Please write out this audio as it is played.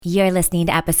You're listening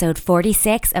to episode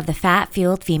 46 of the Fat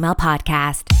Fueled Female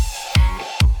Podcast.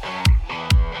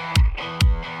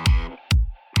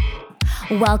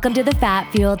 Welcome to the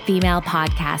Fat Fueled Female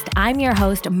Podcast. I'm your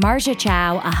host, Marja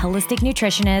Chow, a holistic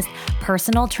nutritionist,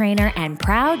 personal trainer, and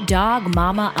proud dog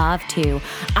mama of two.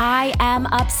 I am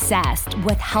obsessed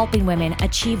with helping women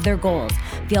achieve their goals,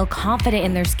 feel confident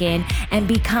in their skin, and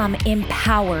become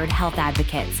empowered health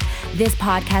advocates. This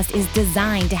podcast is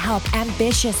designed to help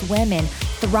ambitious women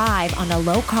thrive on a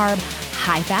low-carb,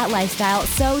 high-fat lifestyle,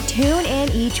 so tune in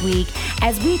each week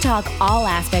as we talk all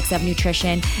aspects of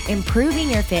nutrition, improving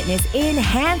your fitness,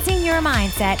 enhancing your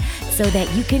mindset so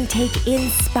that you can take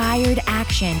inspired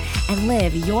action and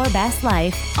live your best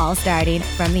life, all starting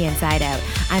from the inside out.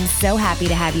 I'm so happy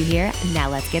to have you here. Now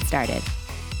let's get started.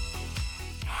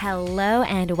 Hello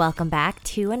and welcome back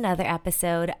to another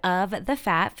episode of the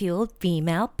Fat Fueled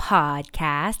Female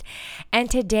Podcast.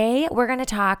 And today we're going to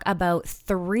talk about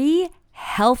 3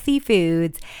 healthy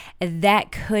foods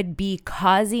that could be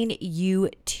causing you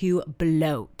to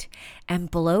bloat. And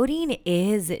bloating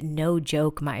is no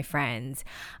joke, my friends.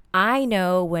 I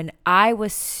know when I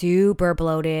was super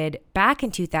bloated back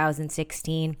in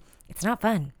 2016, it's not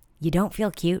fun. You don't feel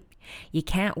cute. You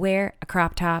can't wear a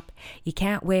crop top. You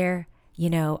can't wear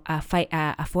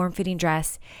a form-fitting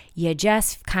dress. You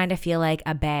just kind of feel like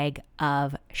a bag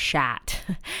of shat.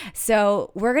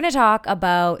 So we're going to talk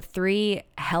about 3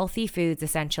 healthy foods,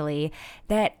 essentially,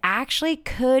 that actually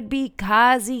could be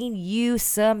causing you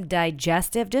some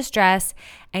digestive distress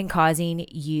and causing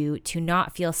you to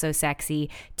not feel so sexy,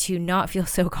 to not feel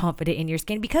so confident in your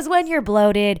skin. Because when you're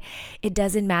bloated, it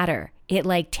doesn't matter.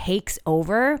 It takes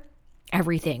over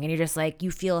everything. And you're just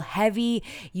you feel heavy,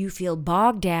 you feel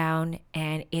bogged down,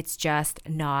 and it's just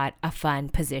not a fun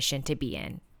position to be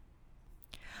in.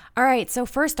 All right, so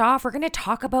first off, we're going to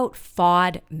talk about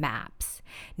FODMAPs.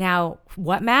 Now,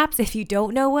 what MAPs? If you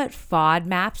don't know what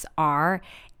FODMAPs are,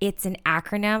 it's an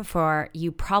acronym for,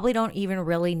 you probably don't even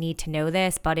really need to know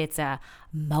this, but it's a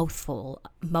mouthful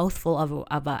of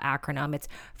an acronym. It's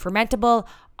fermentable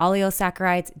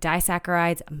oligosaccharides,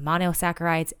 disaccharides,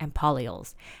 monosaccharides, and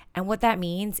polyols. And what that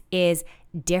means is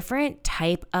different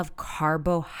type of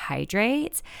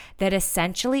carbohydrates that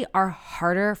essentially are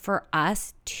harder for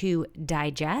us to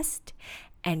digest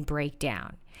and break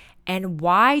down. And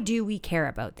why do we care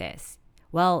about this?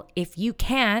 Well, if you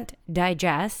can't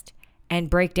digest and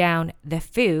break down the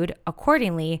food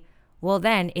accordingly, well,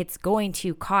 then it's going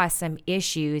to cause some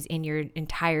issues in your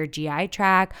entire GI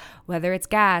tract, whether it's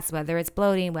gas, whether it's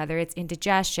bloating, whether it's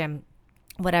indigestion,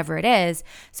 whatever it is.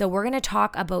 So we're going to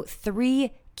talk about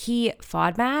 3 key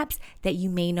FODMAPs that you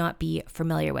may not be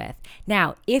familiar with.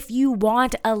 Now, if you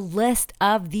want a list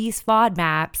of these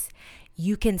FODMAPs,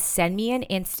 you can send me an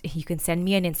Instagram. You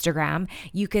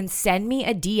can send me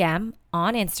a DM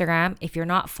on Instagram. If you're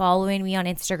not following me on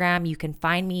Instagram, you can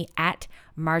find me at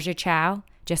Marja Chow,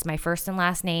 just my first and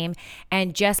last name,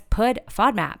 and just put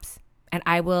FODMAPs. And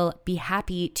I will be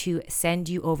happy to send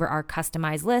you over our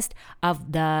customized list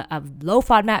of low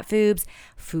FODMAP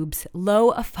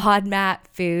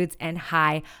foods, and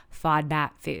high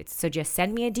FODMAP foods. So just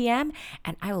send me a DM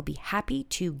and I will be happy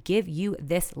to give you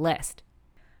this list.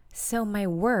 So my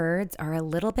words are a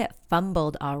little bit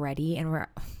fumbled already, and we're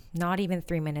not even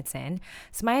 3 minutes in.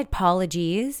 So my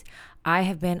apologies. I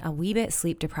have been a wee bit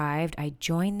sleep deprived. I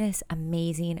joined this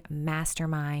amazing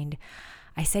mastermind.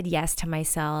 I said yes to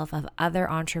myself of other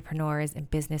entrepreneurs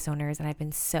and business owners, and I've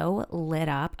been so lit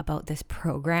up about this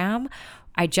program.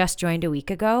 I just joined a week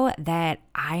ago that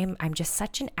I'm just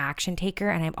such an action taker,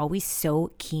 and I'm always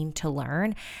so keen to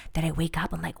learn that I wake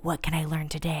up, I'm like, what can I learn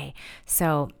today?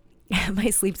 So my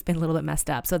sleep's been a little bit messed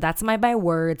up. So that's why my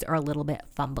words are a little bit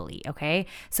fumbly, okay?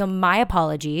 So my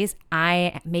apologies.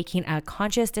 I am making a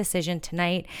conscious decision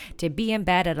tonight to be in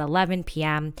bed at 11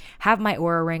 p.m., have my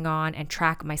Oura ring on, and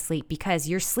track my sleep, because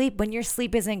when your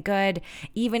sleep isn't good,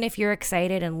 even if you're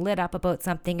excited and lit up about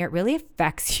something, it really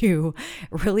affects you.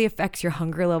 It really affects your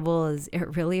hunger levels.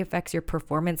 It really affects your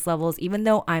performance levels. Even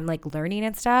though I'm learning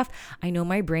and stuff, I know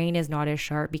my brain is not as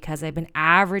sharp because I've been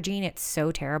averaging, it's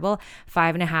so terrible,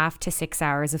 5.5 to 6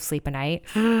 hours of sleep a night.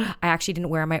 I actually didn't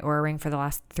wear my Oura ring for the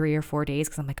last 3 or 4 days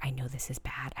because I'm I know this is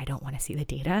bad. I don't want to see the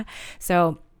data.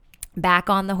 So back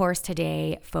on the horse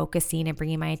today, focusing and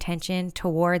bringing my attention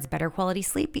towards better quality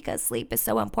sleep, because sleep is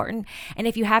so important. And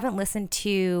if you haven't listened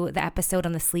to the episode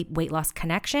on the sleep weight loss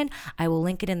connection, I will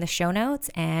link it in the show notes.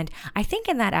 And I think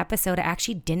in that episode, I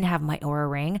actually didn't have my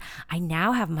Oura ring. I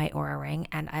now have my Oura ring,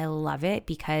 and I love it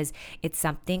because it's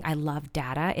something, I love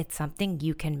data. It's something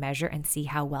you can measure and see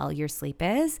how well your sleep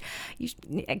is.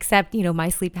 Except, my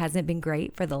sleep hasn't been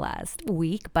great for the last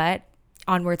week, but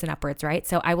onwards and upwards, right?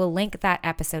 So I will link that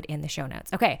episode in the show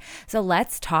notes. Okay, so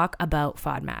let's talk about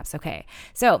FODMAPs. Okay,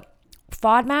 so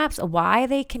FODMAPs, why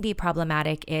they can be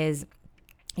problematic is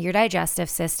your digestive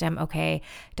system, okay?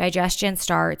 Digestion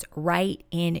starts right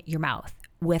in your mouth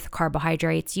with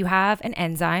carbohydrates. You have an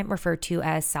enzyme referred to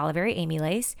as salivary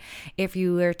amylase. If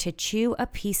you were to chew a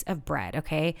piece of bread,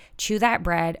 okay, chew that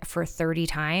bread for 30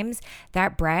 times,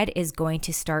 that bread is going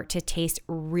to start to taste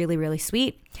really, really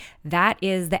sweet. That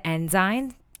is the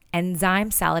enzyme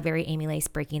salivary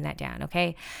amylase breaking that down,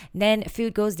 okay? Then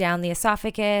food goes down the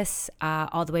esophagus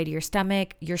all the way to your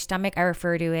stomach. Your stomach, I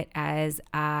refer to it as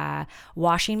a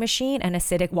washing machine, an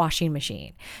acidic washing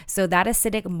machine. So that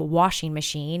acidic washing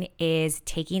machine is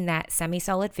taking that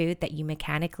semi-solid food that you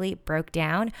mechanically broke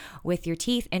down with your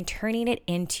teeth and turning it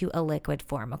into a liquid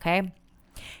form, okay?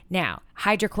 Now,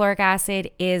 hydrochloric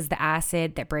acid is the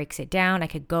acid that breaks it down. I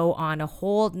could go on a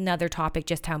whole nother topic,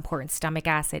 just how important stomach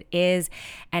acid is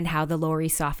and how the lower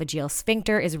esophageal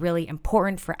sphincter is really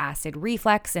important for acid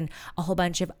reflux and a whole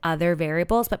bunch of other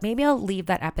variables. But maybe I'll leave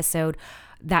that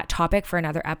topic for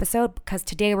another episode, because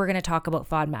today we're going to talk about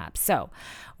FODMAPs. So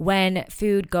when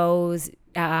food goes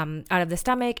out of the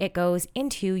stomach, it goes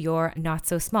into your not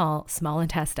so small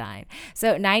intestine.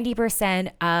 So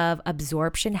 90% of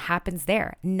absorption happens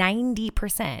there.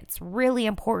 90%. It's really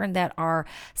important that our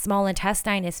small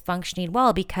intestine is functioning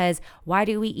well, because why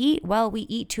do we eat? Well, we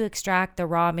eat to extract the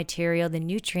raw material, the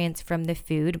nutrients from the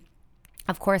food.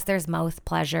 Of course, there's mouth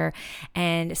pleasure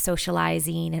and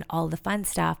socializing and all the fun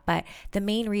stuff, but the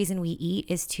main reason we eat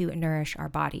is to nourish our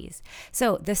bodies.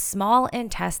 So the small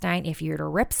intestine, if you were to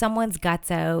rip someone's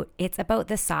guts out, it's about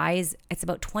the size, it's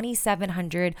about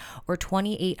 2,700 or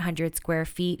 2,800 square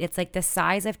feet. It's like the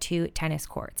size of 2 tennis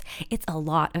courts. It's a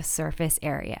lot of surface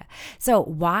area. So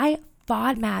why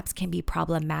FODMAPs can be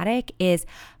problematic is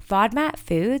FODMAP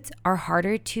foods are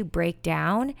harder to break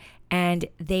down, and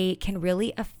they can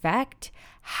really affect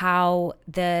how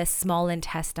the small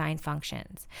intestine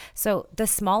functions. So the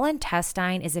small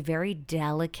intestine is a very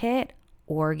delicate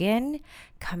organ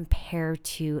compared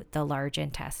to the large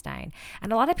intestine.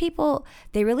 And a lot of people,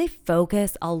 they really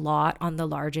focus a lot on the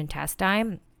large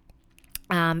intestine.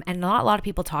 And not a lot of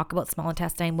people talk about small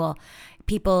intestine. Well,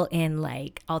 people in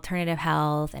like alternative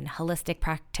health and holistic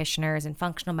practitioners and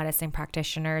functional medicine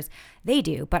practitioners, they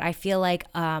do. But I feel like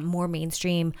more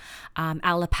mainstream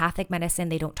allopathic medicine,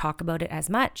 they don't talk about it as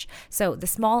much. So the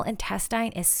small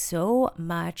intestine is so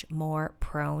much more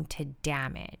prone to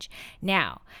damage.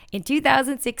 Now, in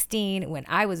 2016, when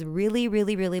I was really,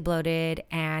 really, really bloated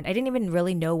and I didn't even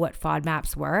really know what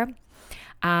FODMAPs were,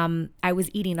 I was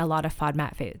eating a lot of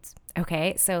FODMAP foods.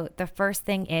 Okay, so the first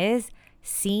thing is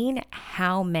seeing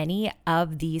how many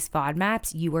of these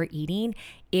FODMAPs you are eating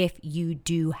if you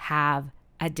do have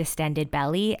a distended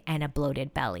belly and a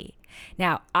bloated belly.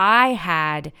 Now, I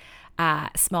had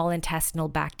small intestinal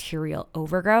bacterial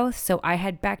overgrowth, so I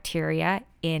had bacteria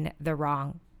in the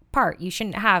wrong part. You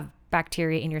shouldn't have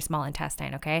bacteria in your small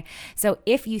intestine, okay? So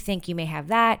if you think you may have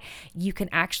that, you can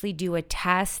actually do a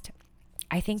test.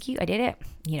 I did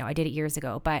it years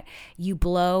ago, but you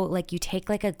blow, like you take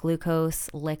like a glucose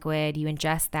liquid, you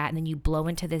ingest that, and then you blow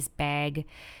into this bag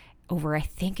over, I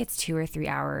think it's 2 or 3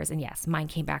 hours. And yes, mine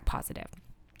came back positive.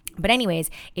 But anyways,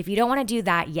 if you don't want to do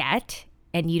that yet,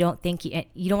 and you don't think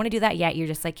you don't want to do that yet, you're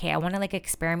just like, hey, I want to like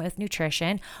experiment with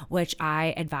nutrition, which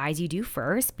I advise you do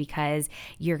first, because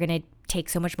you're going to take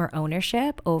so much more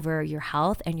ownership over your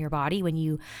health and your body when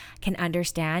you can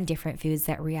understand different foods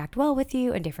that react well with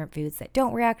you and different foods that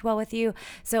don't react well with you.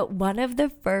 So one of the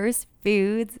first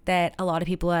foods that a lot of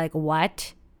people are like,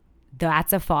 what?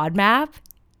 That's a FODMAP?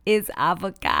 Is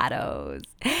avocados.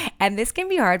 And this can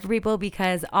be hard for people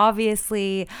because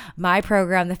obviously my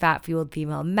program, the Fat Fueled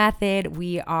Female Method,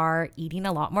 we are eating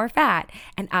a lot more fat,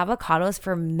 and avocados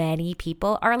for many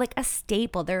people are like a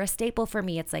staple. They're a staple for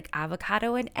me. It's like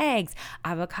avocado and eggs,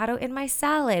 avocado in my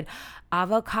salad,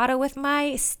 avocado with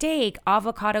my steak,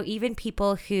 avocado, even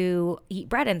people who eat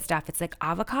bread and stuff, it's like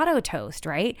avocado toast,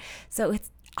 right? So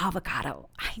it's avocado.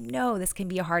 I know this can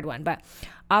be a hard one, but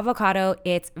avocado,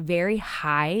 it's very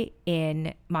high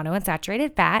in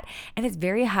monounsaturated fat and it's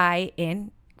very high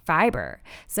in fiber.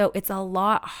 So it's a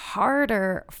lot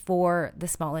harder for the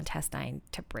small intestine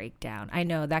to break down. I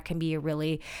know that can be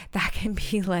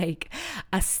like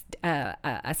a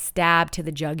stab to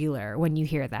the jugular when you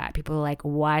hear that. People are like,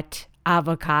 what?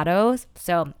 Avocados?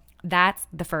 So that's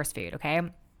the first food, okay?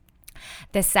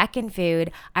 The second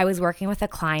food, I was working with a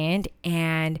client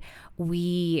and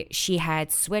she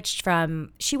had switched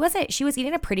from, she was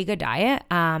eating a pretty good diet,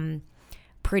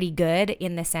 pretty good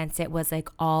in the sense it was like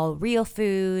all real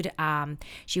food.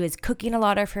 She was cooking a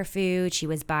lot of her food. She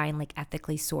was buying like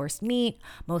ethically sourced meat,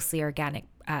 mostly organic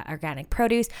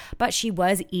produce, but she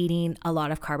was eating a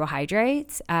lot of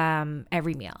carbohydrates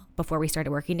every meal before we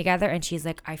started working together. And she's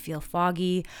like, I feel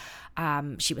foggy.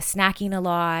 She was snacking a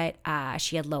lot.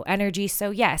 She had low energy.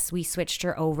 So yes, we switched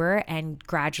her over and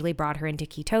gradually brought her into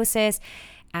ketosis.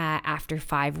 After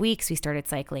 5 weeks, we started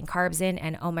cycling carbs in,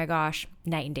 and oh my gosh,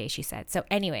 night and day, she said. So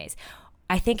anyways,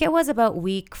 I think it was about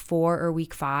week 4 or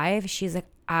week 5. She's like,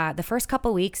 the first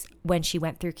couple weeks when she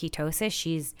went through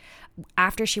ketosis,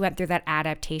 after she went through that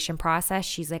adaptation process,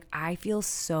 she's like, I feel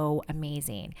so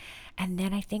amazing. And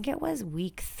then I think it was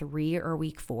week 3 or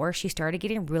week 4, she started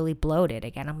getting really bloated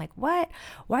again. I'm like, what?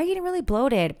 Why are you getting really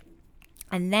bloated?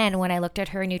 And then when I looked at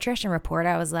her nutrition report,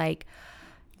 I was like,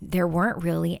 there weren't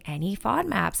really any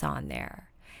FODMAPs on there.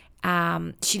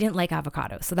 She didn't like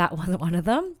avocado, so that wasn't one of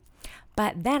them.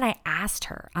 But then I asked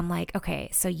her, I'm like, okay,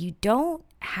 so you don't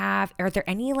have, are there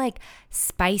any like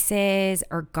spices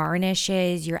or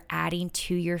garnishes you're adding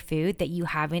to your food that you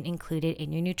haven't included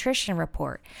in your nutrition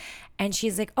report? And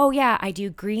she's like, oh yeah, I do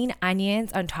green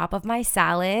onions on top of my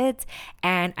salads,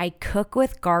 and I cook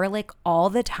with garlic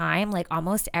all the time, like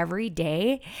almost every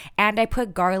day. And I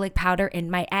put garlic powder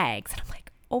in my eggs. And I'm like,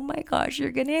 oh my gosh,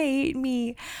 you're going to hate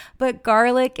me. But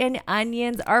garlic and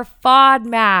onions are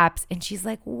FODMAPs. And she's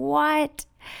like, what?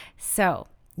 So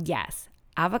yes,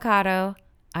 avocado,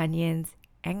 onions,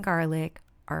 and garlic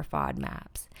are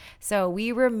FODMAPs. So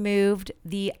we removed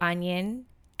the onion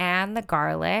and the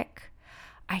garlic.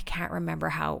 I can't remember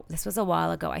how, this was a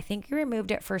while ago. I think we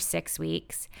removed it for 6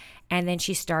 weeks. And then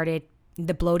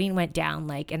the bloating went down,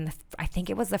 like I think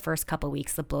it was the first couple of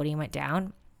weeks, the bloating went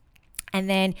down. And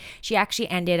then she actually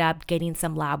ended up getting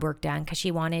some lab work done because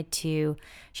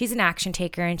she's an action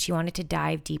taker and she wanted to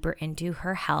dive deeper into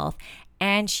her health.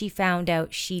 And she found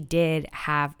out she did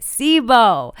have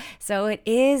SIBO. So it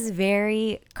is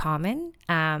very common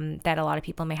that a lot of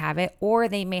people may have it, or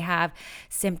they may have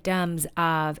symptoms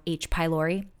of H.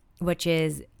 pylori, which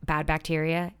is bad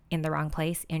bacteria in the wrong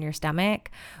place in your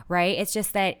stomach, right? It's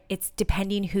just that it's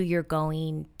depending who you're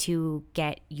going to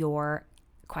get your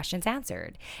questions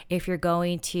answered. If you're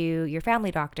going to your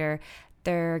family doctor,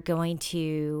 they're going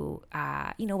to,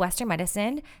 Western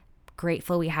medicine.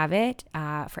 Grateful we have it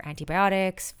for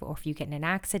antibiotics, or if you get in an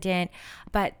accident,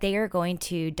 but they are going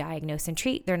to diagnose and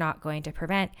treat. They're not going to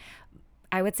prevent.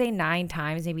 I would say 9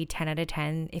 times, maybe 10 out of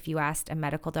 10, if you asked a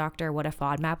medical doctor what a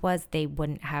FODMAP was, they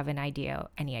wouldn't have any idea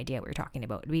what you're talking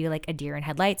about. It would be like a deer in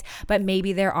headlights. But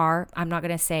maybe there are, I'm not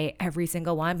going to say every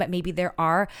single one, but maybe there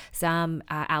are some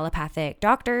allopathic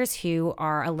doctors who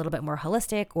are a little bit more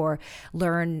holistic, or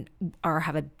learn or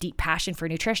have a deep passion for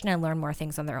nutrition and learn more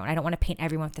things on their own. I don't want to paint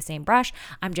everyone with the same brush.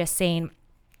 I'm just saying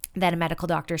that a medical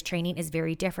doctor's training is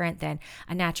very different than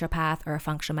a naturopath or a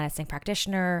functional medicine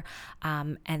practitioner.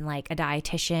 And like a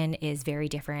dietitian is very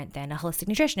different than a holistic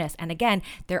nutritionist. And again,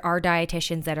 there are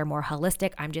dietitians that are more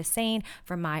holistic. I'm just saying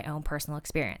from my own personal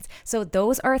experience. So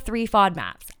those are 3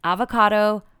 FODMAPs: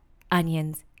 avocado,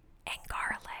 onions, and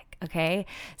garlic. Okay.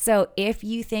 So if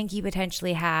you think you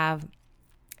potentially have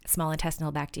small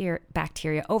intestinal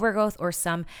bacteria overgrowth or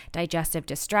some digestive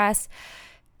distress,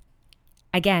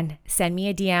 again, send me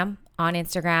a DM on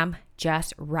Instagram,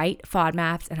 just write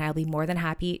FODMAPs, and I'll be more than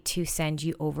happy to send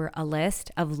you over a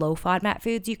list of low FODMAP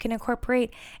foods you can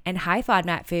incorporate and high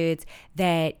FODMAP foods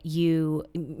that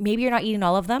maybe you're not eating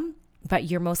all of them, but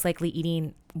you're most likely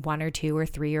eating 1 or 2 or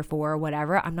 3 or 4 or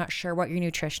whatever. I'm not sure what your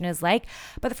nutrition is like,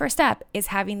 but the first step is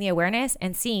having the awareness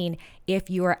and seeing if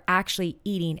you are actually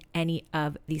eating any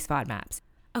of these FODMAPs.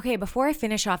 Okay, before I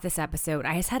finish off this episode,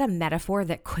 I just had a metaphor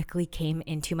that quickly came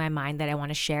into my mind that I want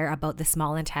to share about the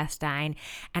small intestine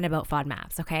and about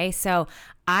FODMAPs, okay? So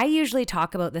I usually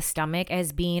talk about the stomach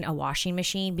as being a washing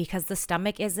machine, because the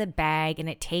stomach is a bag and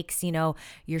it takes,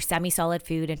 your semi-solid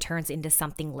food and turns into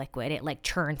something liquid. It like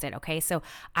churns it, okay? So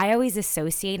I always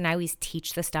associate and I always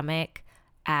teach the stomach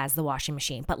as the washing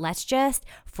machine. But let's just,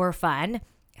 for fun,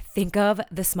 think of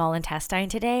the small intestine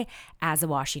today as a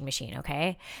washing machine,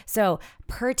 okay? So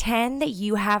pretend that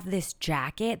you have this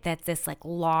jacket that's this like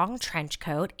long trench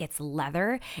coat. It's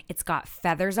leather. It's got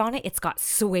feathers on it. It's got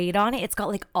suede on it. It's got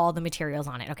like all the materials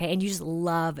on it, okay? And you just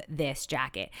love this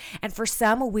jacket. And for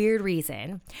some weird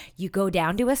reason, you go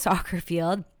down to a soccer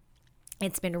field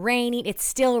It's been raining. It's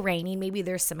still raining. Maybe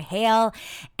there's some hail,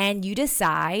 and you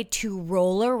decide to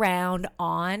roll around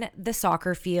on the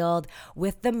soccer field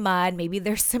with the mud. Maybe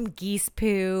there's some geese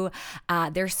poo.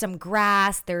 There's some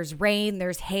grass. There's rain.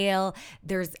 There's hail.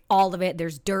 There's all of it.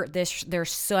 There's dirt.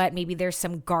 There's soot. Maybe there's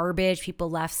some garbage. People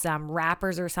left some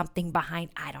wrappers or something behind.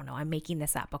 I don't know. I'm making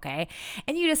this up, okay?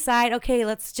 And you decide, okay,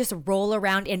 let's just roll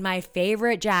around in my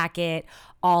favorite jacket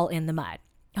all in the mud.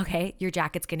 Okay, your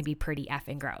jacket's going to be pretty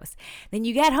effing gross. Then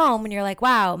you get home and you're like,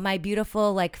 wow, my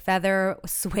beautiful like feather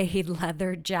suede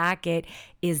leather jacket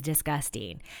is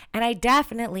disgusting. And I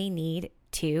definitely need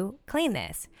to clean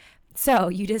this. So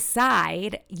you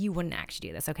decide, you wouldn't actually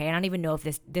do this, okay? I don't even know if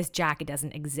this jacket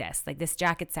doesn't exist. Like this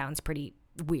jacket sounds pretty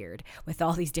weird with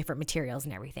all these different materials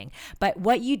and everything. But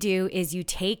what you do is you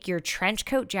take your trench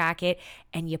coat jacket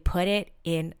and you put it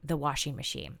in the washing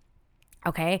machine.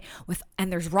 Okay.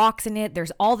 And there's rocks in it.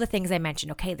 There's all the things I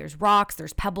mentioned. Okay. There's rocks,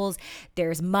 there's pebbles,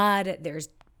 there's mud, there's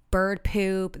bird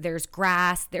poop, there's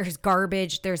grass, there's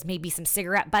garbage, there's maybe some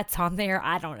cigarette butts on there.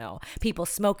 I don't know. People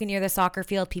smoking near the soccer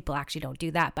field. People actually don't do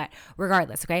that, but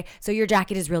regardless. Okay. So your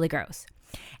jacket is really gross.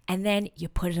 And then you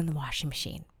put it in the washing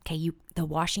machine. Okay. The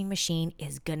washing machine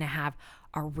is going to have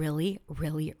a really,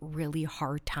 really, really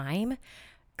hard time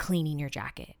cleaning your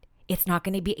jacket. It's not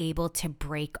going to be able to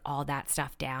break all that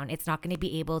stuff down. It's not going to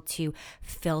be able to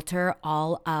filter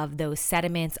all of those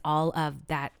sediments, all of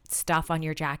that stuff on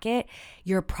your jacket.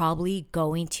 You're probably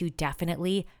going to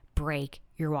definitely break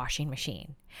your washing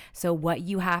machine. So what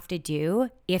you have to do,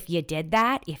 if you did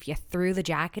that, if you threw the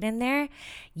jacket in there,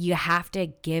 you have to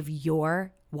give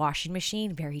your washing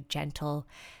machine very gentle,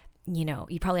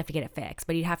 you probably have to get it fixed,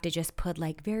 but you'd have to just put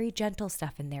like very gentle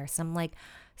stuff in there. Some like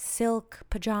silk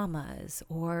pajamas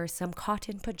or some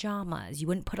cotton pajamas. You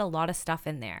wouldn't put a lot of stuff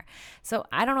in there. So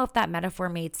I don't know if that metaphor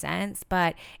made sense,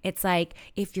 but it's like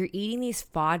if you're eating these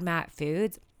FODMAP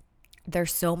foods, they're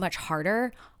so much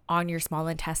harder on your small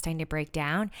intestine to break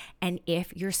down. And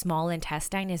if your small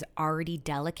intestine is already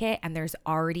delicate and there's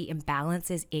already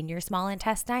imbalances in your small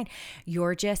intestine,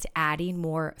 you're just adding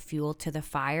more fuel to the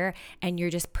fire and you're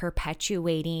just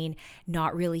perpetuating,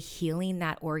 not really healing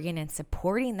that organ and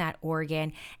supporting that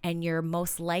organ. And you're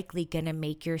most likely going to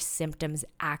make your symptoms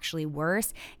actually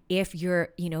worse if you're,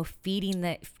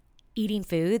 eating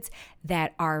foods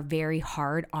that are very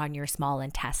hard on your small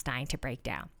intestine to break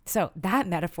down. So that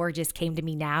metaphor just came to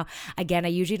me now. Again, I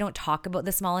usually don't talk about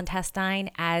the small intestine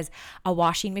as a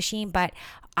washing machine, but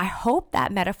I hope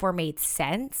that metaphor made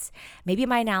sense. Maybe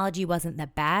my analogy wasn't the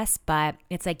best, but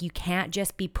it's like you can't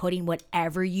just be putting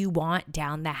whatever you want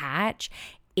down the hatch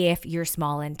if your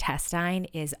small intestine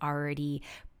is already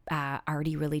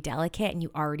really delicate and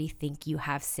you already think you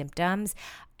have symptoms,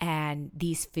 and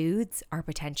these foods are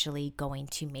potentially going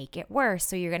to make it worse.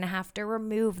 So you're going to have to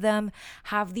remove them,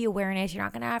 have the awareness. You're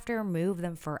not going to have to remove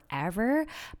them forever,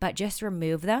 but just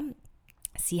remove them.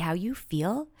 See how you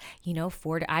feel, I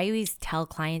always tell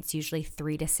clients usually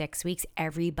 3 to 6 weeks.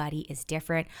 Everybody is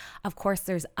different. Of course,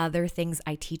 there's other things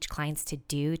I teach clients to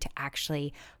do to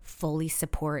actually fully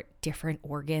support different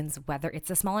organs, whether it's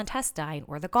the small intestine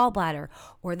or the gallbladder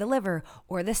or the liver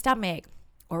or the stomach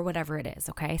or whatever it is.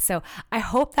 Okay. So I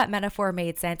hope that metaphor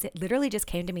made sense. It literally just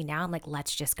came to me now. I'm like,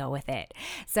 let's just go with it.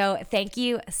 So thank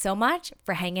you so much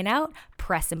for hanging out.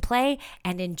 Press and play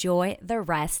and enjoy the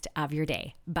rest of your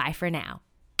day. Bye for now.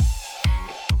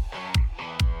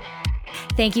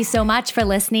 Thank you so much for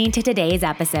listening to today's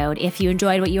episode. If you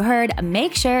enjoyed what you heard,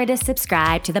 make sure to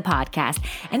subscribe to the podcast.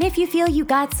 And if you feel you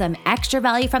got some extra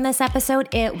value from this episode,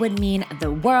 it would mean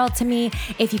the world to me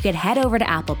if you could head over to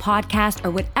Apple Podcast or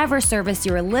whatever service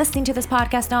you're listening to this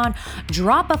podcast on,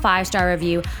 drop a 5-star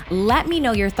review. Let me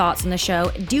know your thoughts on the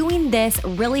show. Doing this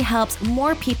really helps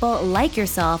more people like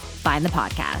yourself find the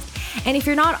podcast. And if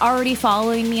you're not already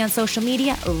following me on social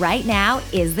media, right now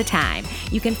is the time.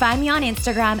 You can find me on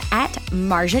Instagram at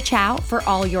Marja Chow for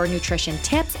all your nutrition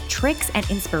tips, tricks, and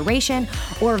inspiration,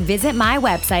 or visit my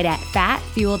website at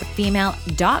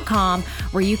fatfueledfemale.com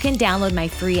where you can download my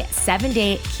free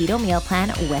 7-day keto meal plan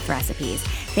with recipes.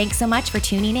 Thanks so much for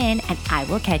tuning in, and I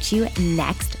will catch you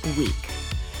next week.